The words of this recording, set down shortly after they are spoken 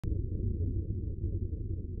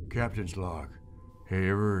Captain's log. Hey,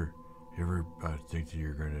 ever think that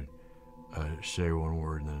you're gonna say one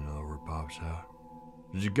word and then another word pops out?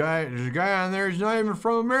 There's a guy on there who's not even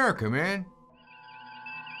from America, man.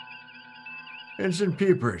 Ensign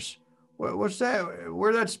Peepers. What's that?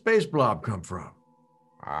 Where'd that space blob come from?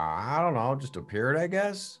 I don't know, just appeared, I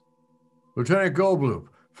guess. Lieutenant Goldbloop,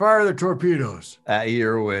 fire the torpedoes. At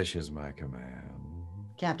your wish is my command.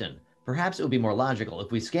 Captain, perhaps it would be more logical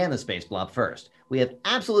if we scan the space blob first. We have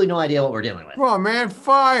absolutely no idea what we're dealing with. Come on, man,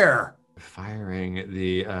 fire! Firing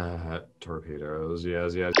the torpedoes,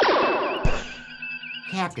 yes.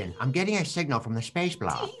 Captain, I'm getting a signal from the space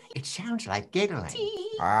blob. It sounds like giggling.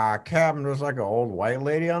 Captain, there's like an old white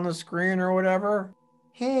lady on the screen or whatever.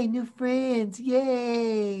 Hey, new friends,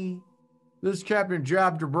 yay! This is Captain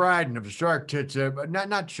Job DeBryden of the Shark Tits.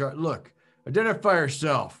 Not Shark. Look, identify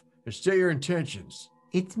yourself and state your intentions.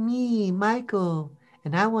 It's me, Michael,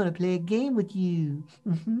 and I want to play a game with you.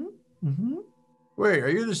 Wait, are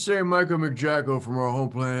you the same Michael McJacko from our home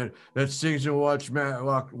planet that sings and walks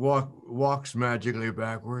magically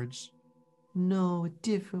backwards? No, a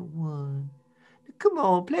different one. Come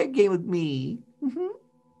on, play a game with me.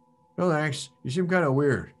 No thanks. You seem kind of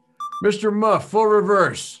weird. Mr. Muff, full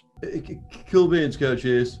reverse. Kill beans,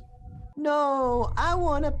 coaches. No, I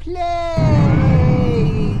want to play.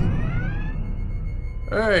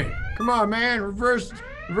 Hey, come on, man. Reverse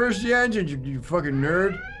the engine, you fucking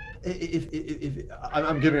nerd. If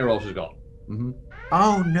I'm giving a roll to go.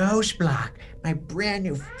 Oh, nose block. My brand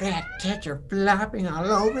new fat tits are flopping all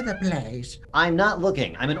over the place. I'm not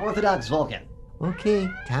looking. I'm an Orthodox Vulcan. Okay,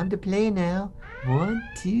 time to play now. 1,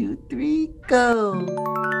 2, 3, go.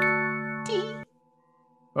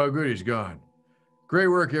 Oh, good, he's gone. Great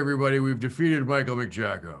work, everybody. We've defeated Michael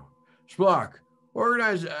McJacko. Spock,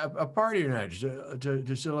 organize a party tonight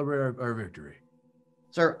to celebrate our victory.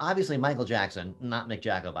 Sir, obviously Michael Jackson, not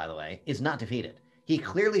McJacko by the way, is not defeated. He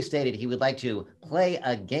clearly stated he would like to play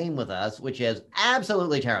a game with us, which is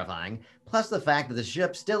absolutely terrifying. Plus the fact that the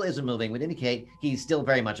ship still isn't moving would indicate he's still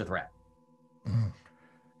very much a threat.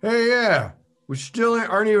 Hey, yeah, we still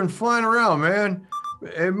aren't even flying around, man.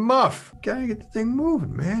 Hey, Muff, gotta get the thing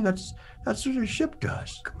moving, man. That's what a ship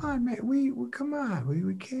does. Come on, man. We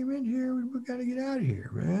came in here. We gotta get out of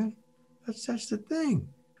here, man. That's the thing.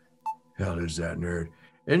 Hell is that, nerd.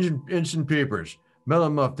 Ensign Peepers. Mellow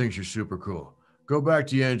Muff thinks you're super cool. Go back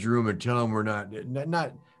to Yen's room and tell him we're not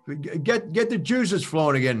get the juices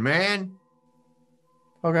flowing again, man.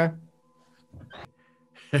 Okay.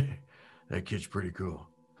 That kid's pretty cool.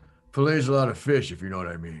 Fillets a lot of fish, if you know what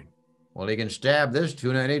I mean. Well, he can stab this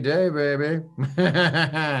tuna any day, baby.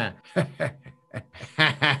 The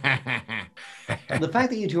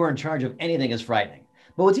fact that you two are in charge of anything is frightening.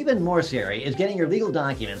 But what's even more scary is getting your legal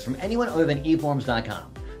documents from anyone other than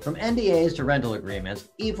eForms.com. From NDAs to rental agreements,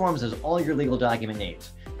 eForms has all your legal document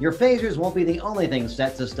needs. Your phasers won't be the only thing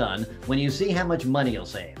set to stun when you see how much money you'll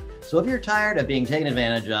save. So if you're tired of being taken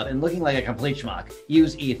advantage of and looking like a complete schmuck,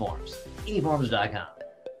 use eForms. eForms.com.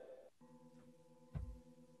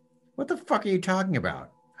 What the fuck are you talking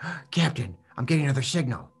about? Captain, I'm getting another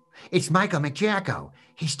signal. It's Michael McJacko.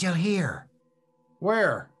 He's still here.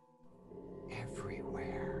 Where?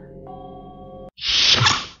 Everywhere.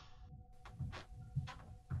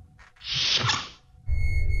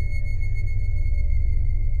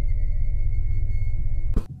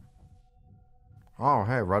 Oh,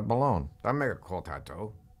 hey, red balloon. That'd make a cool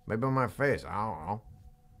tattoo. Maybe on my face, I don't know.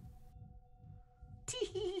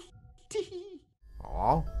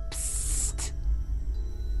 Hello? Psst.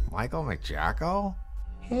 Michael McJacko?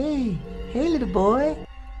 Hey little boy.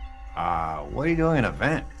 What are you doing in a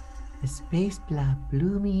vent? The space blob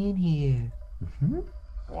blew me in here.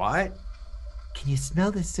 What? Can you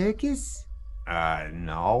smell the circus?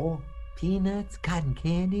 No. Peanuts, cotton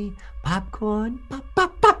candy, popcorn, pop,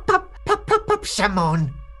 pop, pop, pop, pop, pop, pop,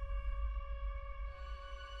 Simon.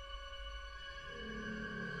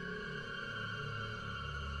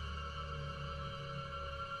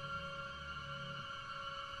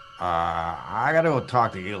 I gotta go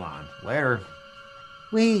talk to Elon. Later.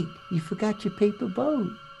 Wait, you forgot your paper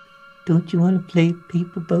boat. Don't you want to play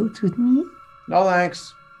paper boats with me? No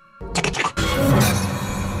thanks.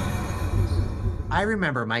 I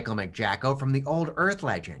remember Michael McJacko from the old Earth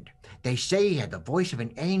legend. They say he had the voice of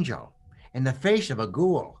an angel and the face of a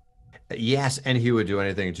ghoul. Yes, and he would do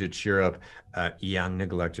anything to cheer up young,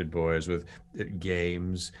 neglected boys with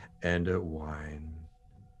games and wine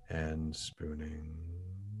and spooning.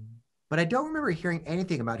 But I don't remember hearing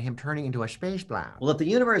anything about him turning into a space blob. Well, if the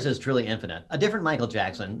universe is truly infinite, a different Michael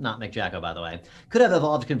Jackson, not McJacko by the way, could have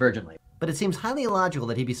evolved convergently. But it seems highly illogical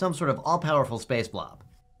that he'd be some sort of all-powerful space blob.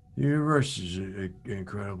 The universe is an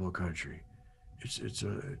incredible country. It's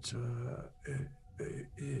a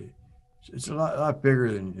lot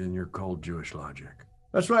bigger than your cold Jewish logic.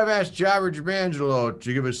 That's why I've asked Jabber Jabangelo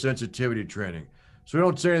to give us sensitivity training, so we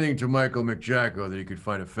don't say anything to Michael McJacko that he could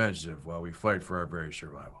find offensive while we fight for our very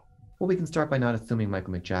survival. Well, we can start by not assuming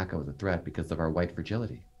Michael McJacko is a threat because of our white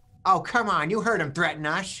fragility. Oh, come on, you heard him threaten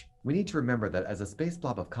us. We need to remember that as a space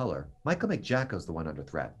blob of color, Michael McJacko's the one under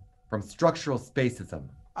threat from structural spacism.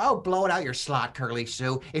 Oh, blow it out your slot, Curly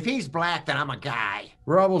Sue. If he's black, then I'm a guy.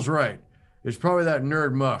 Robble's right. It's probably that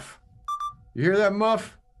nerd Muff. You hear that,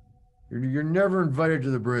 Muff? You're never invited to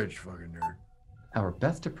the bridge, fucking nerd. Our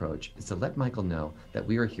best approach is to let Michael know that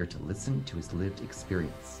we are here to listen to his lived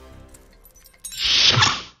experience.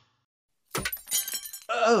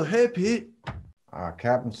 Oh, hey, Pete.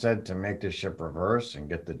 Captain said to make the ship reverse and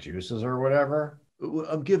get the juices or whatever.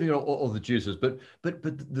 I'm giving you all the juices, but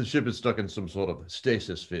the ship is stuck in some sort of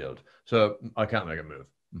stasis field, so I can't make a move.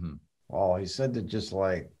 Mm-hmm. Well, he said to just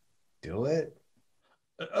like do it.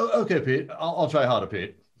 Okay, Pete. I'll try harder,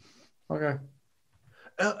 Pete. Okay.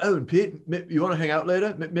 Oh, and Pete, you want to hang out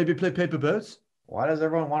later? Maybe play paper boats? Why does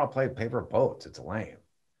everyone want to play paper boats? It's lame.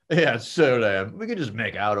 Yeah, it's so lame. We can just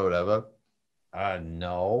make out or whatever.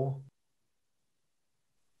 No.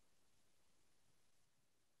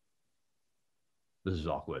 This is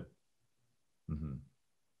awkward. Mm-hmm.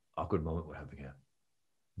 Awkward moment we're having here.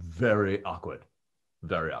 Very awkward.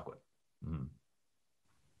 Very awkward. Mm-hmm.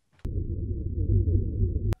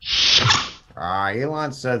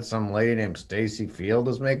 Elon said some lady named Stacy Field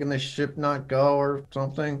is making the ship not go or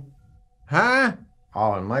something. Huh?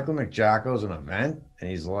 Oh, and Michael McJacko's an event,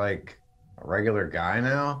 and he's like a regular guy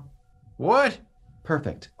now. What?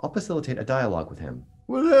 Perfect. I'll facilitate a dialogue with him.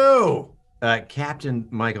 With who? Captain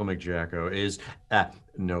Michael McJacko is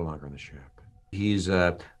no longer on the ship. He's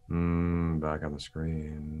back on the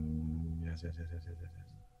screen. Yes.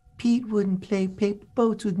 Pete wouldn't play paper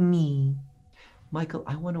boats with me. Michael,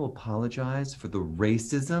 I want to apologize for the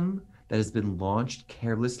racism that has been launched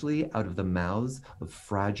carelessly out of the mouths of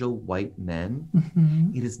fragile white men.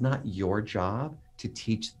 Mm-hmm. It is not your job to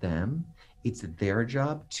teach them. It's their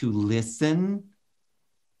job to listen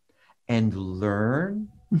and learn.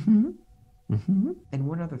 Mm-hmm. Mm-hmm. And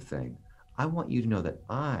one other thing, I want you to know that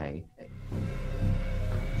I...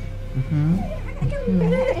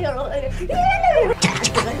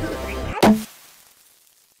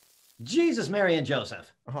 Jesus, Mary, and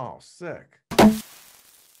Joseph. Oh, sick.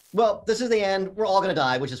 Well, this is the end. We're all going to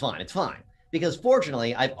die, which is fine. It's fine. Because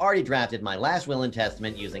fortunately, I've already drafted my last will and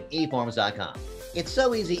testament using eForms.com. It's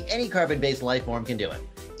so easy, any carbon-based life form can do it.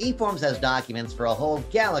 eForms has documents for a whole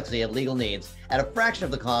galaxy of legal needs at a fraction of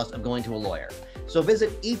the cost of going to a lawyer. So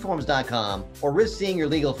visit eForms.com or risk seeing your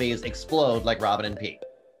legal fees explode like Robin and Pete.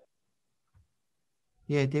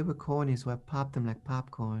 Yeah, they were corny, so I popped them like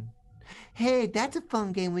popcorn. Hey, that's a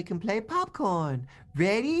fun game we can play. Popcorn.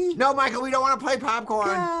 Ready? No, Michael, we don't want to play popcorn.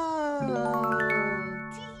 Go!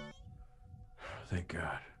 Thank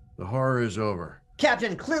God. The horror is over.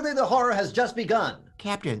 Captain, clearly the horror has just begun.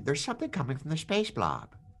 Captain, there's something coming from the space blob.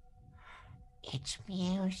 It's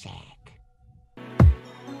music.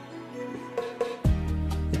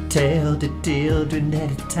 Tell the children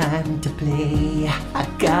that it's time to play. I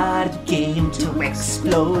got a game to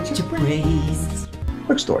explode your brains.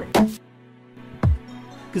 Quick story.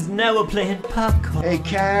 Cause now we're playing popcorn. Hey,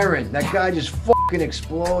 Karen, that guy just fucking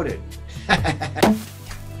exploded. Cause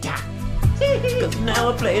now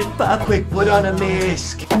we're playing popcorn. Quick, put on a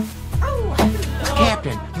mask.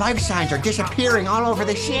 Captain, life signs are disappearing all over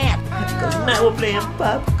the ship. Cause now we're playing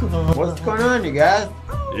popcorn. What's going on, you guys?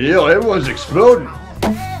 Yeah, everyone's exploding.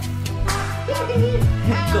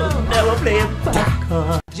 Cause now we're playing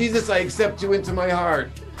popcorn. Jesus, I accept you into my heart.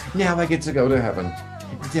 Now I get to go to heaven.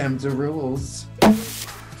 Damn the rules.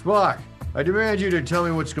 Spock, I demand you to tell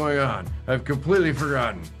me what's going on. I've completely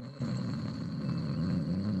forgotten.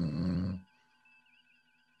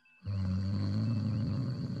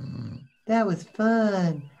 That was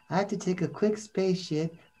fun. I have to take a quick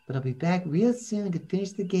spaceship, but I'll be back real soon to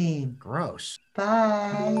finish the game. Gross.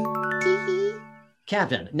 Bye. Tee-hee.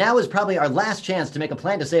 Captain, now is probably our last chance to make a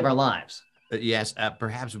plan to save our lives. Yes,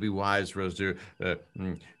 perhaps it would be wise for us to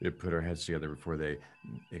put our heads together before they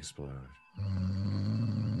explode.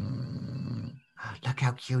 Look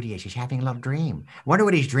how cute he is. He's having a little dream. Wonder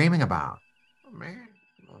what he's dreaming about. Oh, man.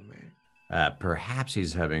 Oh, man. Perhaps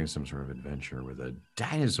he's having some sort of adventure with a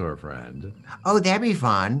dinosaur friend. Oh, that'd be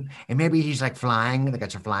fun. And maybe he's like flying, like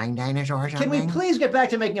it's a flying dinosaur or something. Can we please get back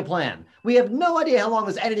to making a plan? We have no idea how long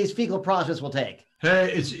this entity's fecal process will take.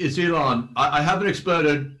 Hey, it's Elon. I haven't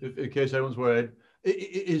exploded, in case anyone's worried.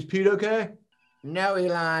 Is Pete okay? No,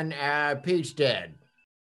 Elon, Pete's dead.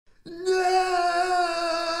 No!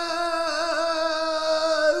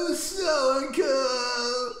 So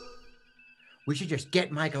uncool! We should just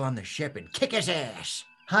get Michael on the ship and kick his ass.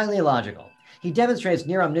 Highly illogical. He demonstrates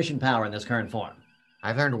near omniscient power in this current form.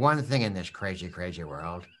 I've learned one thing in this crazy, crazy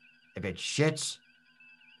world. If it shits,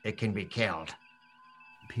 it can be killed.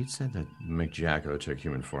 Pete said that McJacko took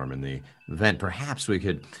human form in the event. Perhaps we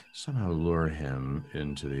could somehow lure him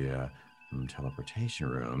into the teleportation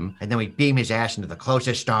room. And then we beam his ass into the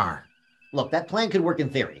closest star. Look, that plan could work in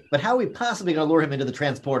theory, but how are we possibly going to lure him into the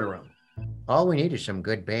transporter room? All we need is some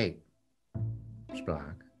good bait.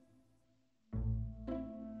 Spock.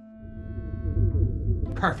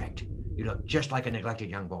 Perfect. You look just like a neglected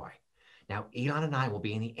young boy. Now, Elon and I will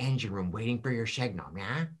be in the engine room waiting for your signal,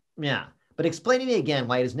 yeah? Yeah, but explain to me again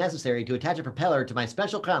why it is necessary to attach a propeller to my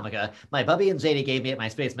special Kramika my Bubby and Zadie gave me at my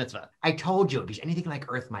space mitzvah. I told you, if he's anything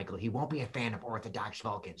like Earth, Michael, he won't be a fan of Orthodox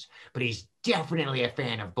Vulcans. But he's definitely a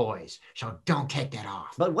fan of boys, so don't take that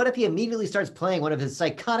off. But what if he immediately starts playing one of his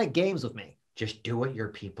psychotic games with me? Just do what your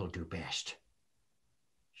people do best.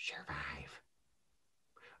 Survive.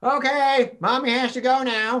 Okay, Mommy has to go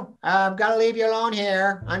now. I've got to leave you alone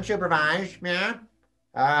here, unsupervised, yeah?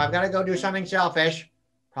 I've got to go do something selfish.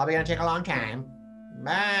 Probably going to take a long time.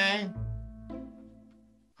 Bye.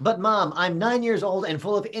 But Mom, I'm 9 years old and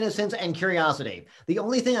full of innocence and curiosity. The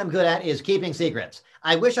only thing I'm good at is keeping secrets.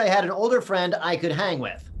 I wish I had an older friend I could hang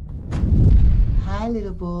with. Hi,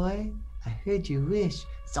 little boy. I heard your wish,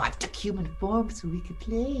 so I took human form so we could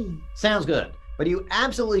play. Sounds good. But are you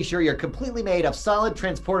absolutely sure you're completely made of solid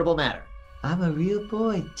transportable matter? I'm a real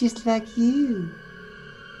boy, just like you.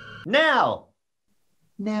 Now!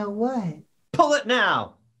 Now what? Pull it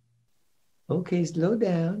now! Okay, slow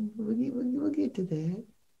down. We'll get to that.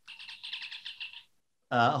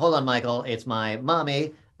 Hold on, Michael. It's my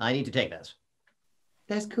mommy. I need to take this.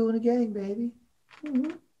 That's cool in the gang, baby.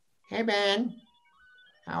 Mm-hmm. Hey, Ben.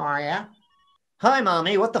 How are ya? Hi,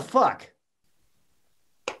 Mommy. What the fuck?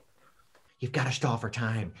 You've got to stall for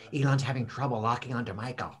time. Elon's having trouble locking onto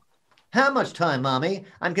Michael. How much time, Mommy?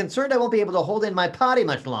 I'm concerned I won't be able to hold in my potty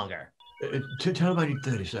much longer. Tell him I need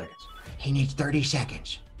 30 seconds. He needs 30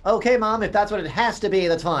 seconds. Okay, Mom. If that's what it has to be,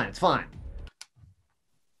 that's fine. It's fine.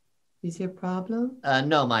 Is there a problem?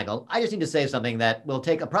 No, Michael. I just need to say something that will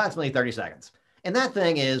take approximately 30 seconds. And that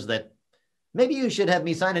thing is that maybe you should have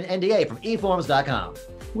me sign an NDA from eforms.com.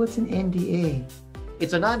 What's an NDA?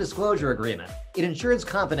 It's a non-disclosure agreement. It ensures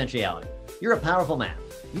confidentiality. You're a powerful man.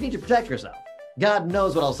 You need to protect yourself. God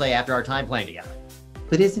knows what I'll say after our time playing together.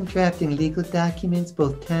 But isn't drafting legal documents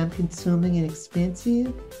both time-consuming and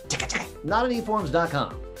expensive? Not at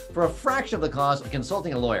eforms.com. For a fraction of the cost of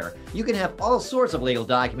consulting a lawyer, you can have all sorts of legal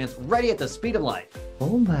documents ready at the speed of light.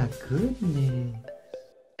 Oh my goodness.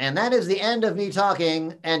 And that is the end of me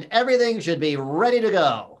talking, and everything should be ready to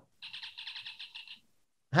go.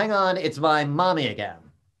 Hang on, it's my mommy again.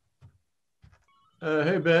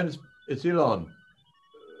 Hey, Ben, it's Elon.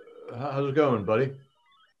 How's it going, buddy?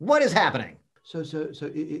 What is happening? So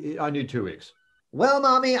I need 2 weeks. Well,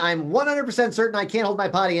 Mommy, I'm 100% certain I can't hold my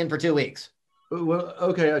potty in for 2 weeks. Well,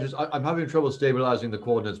 okay, I'm having trouble stabilizing the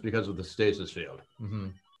coordinates because of the stasis field. Mm-hmm.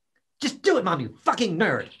 Just do it, Mom, you fucking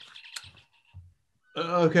nerd.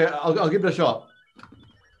 Okay, I'll give it a shot.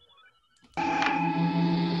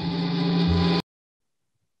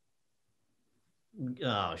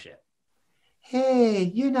 Oh, shit. Hey,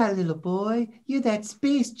 you're not a little boy. You're that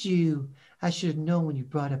space Jew. I should have known when you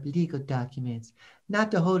brought up legal documents. Not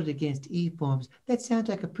to hold it against eForms. That sounds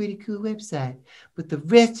like a pretty cool website. But the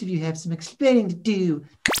rest of you have some explaining to do.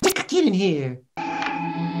 Get in here. I'm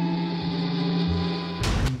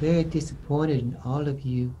very disappointed in all of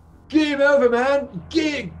you. Game over, man.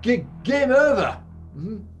 Game over.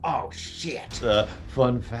 Mm-hmm. Oh, shit.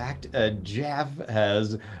 Fun fact, Jeff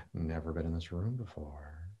has never been in this room before.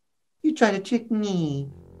 You try to trick me.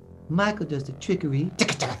 Michael does the trickery.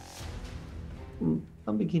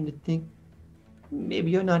 I'm beginning to think maybe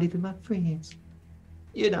you're not even my friends.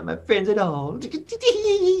 You're not my friends at all.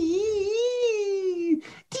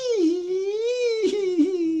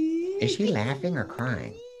 Is he laughing or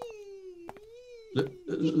crying?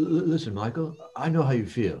 Listen, Michael, I know how you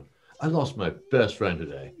feel. I lost my best friend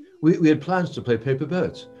today. We had plans to play paper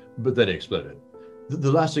boats, but then he exploded.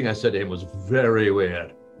 The last thing I said to him was very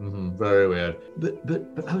weird. Very weird.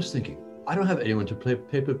 But I was thinking, I don't have anyone to play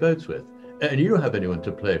paper boats with. And you don't have anyone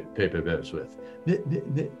to play paper boats with.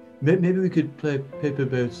 Maybe we could play paper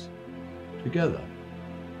boats together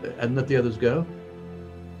and let the others go.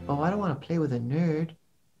 Oh, I don't want to play with a nerd.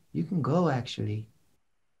 You can go, actually.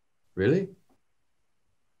 Really?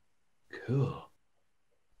 Cool.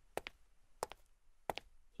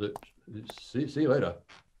 See you later.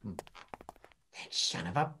 That son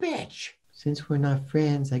of a bitch. Since we're not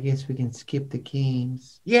friends, I guess we can skip the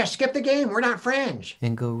games. Yeah, skip the game. We're not friends.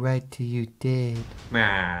 And go right to you dead.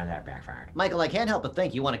 Ah, that backfired. Michael, I can't help but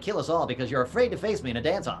think you want to kill us all because you're afraid to face me in a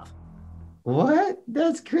dance-off. What?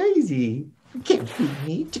 That's crazy. You can't beat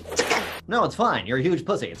me. No, it's fine. You're a huge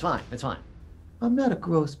pussy. It's fine. It's fine. I'm not a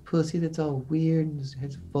gross pussy that's all weird and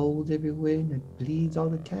has folds everywhere and that bleeds all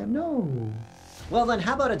the time. No. Well, then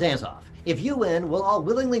how about a dance-off? If you win, we'll all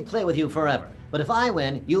willingly play with you forever. But if I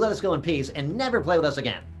win, you let us go in peace and never play with us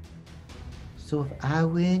again. So if I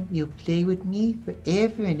win, you'll play with me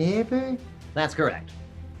forever and ever? That's correct.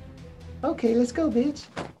 Okay, let's go, bitch.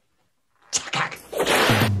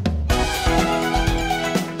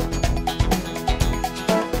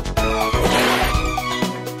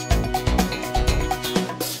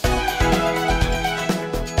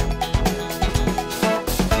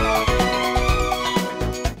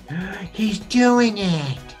 He's doing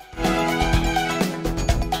it.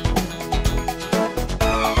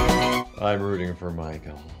 I'm rooting for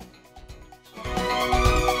Michael.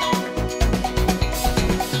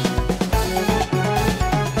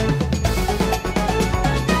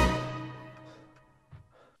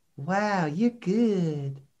 Wow, you're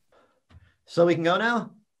good. So we can go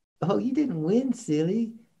now? Oh, you didn't win,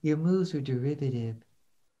 silly. Your moves were derivative.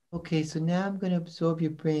 Okay, so now I'm going to absorb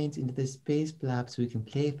your brains into the space blob so we can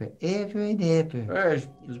play forever and ever. Hey,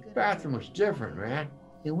 this bathroom looks different, man.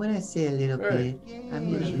 And when I say a little Hey, bit, I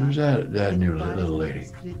mean... who's that new little lady?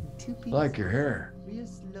 Split in two pieces. I like your hair. Real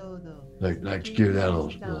slow, though. Like to give that a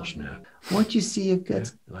little snap. Once you see your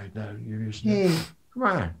guts... Like that, give you a snap. Hey, Come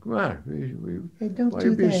on. hey, don't Why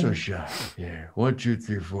do you being that. so shy? Yeah, 1, 2,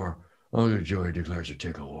 3, 4. Uncle Joey declares a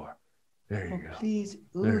tickle war. There you Oh, go. please.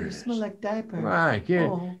 Ooh, There you it smell is. like diaper. Come on,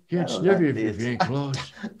 can't Oh, I sniff don't you like if this. you ain't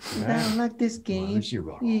close. I don't like this Come on, let game. me see your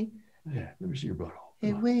butthole. Yeah. Yeah, let me see your butthole. Hey,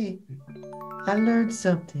 Come on. wait. I learned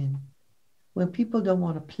something. When people don't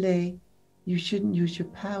want to play, you shouldn't use your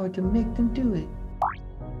power to make them do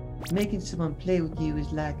it. Making someone play with you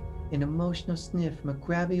is like an emotional sniff from a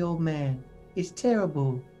grabby old man. It's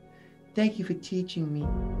terrible. Thank you for teaching me.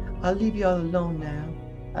 I'll leave you all alone now.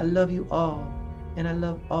 I love you all, and I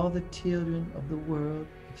love all the children of the world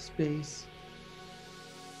of space.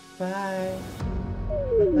 Bye.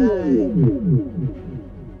 Bye.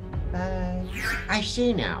 Bye. I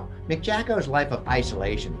see now. McJacko's life of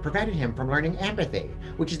isolation prevented him from learning empathy,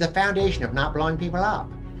 which is the foundation of not blowing people up.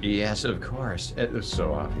 Yes, of course. It was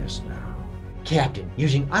so obvious now. Captain,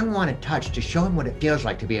 using unwanted touch to show him what it feels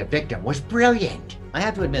like to be a victim was brilliant. I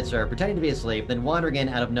have to admit, sir, pretending to be asleep, then wandering in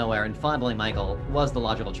out of nowhere and fondling Michael was the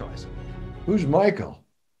logical choice. Who's Michael?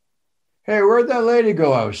 Hey, where'd that lady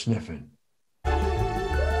go I was sniffing?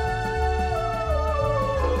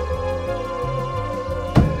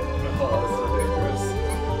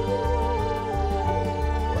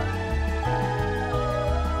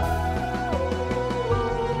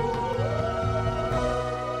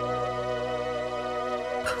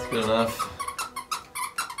 Good enough.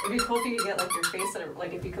 It'd be cool if you could get like your face in it,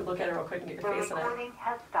 like if you could look at it real quick and get your face in it. Recording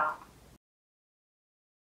has stopped.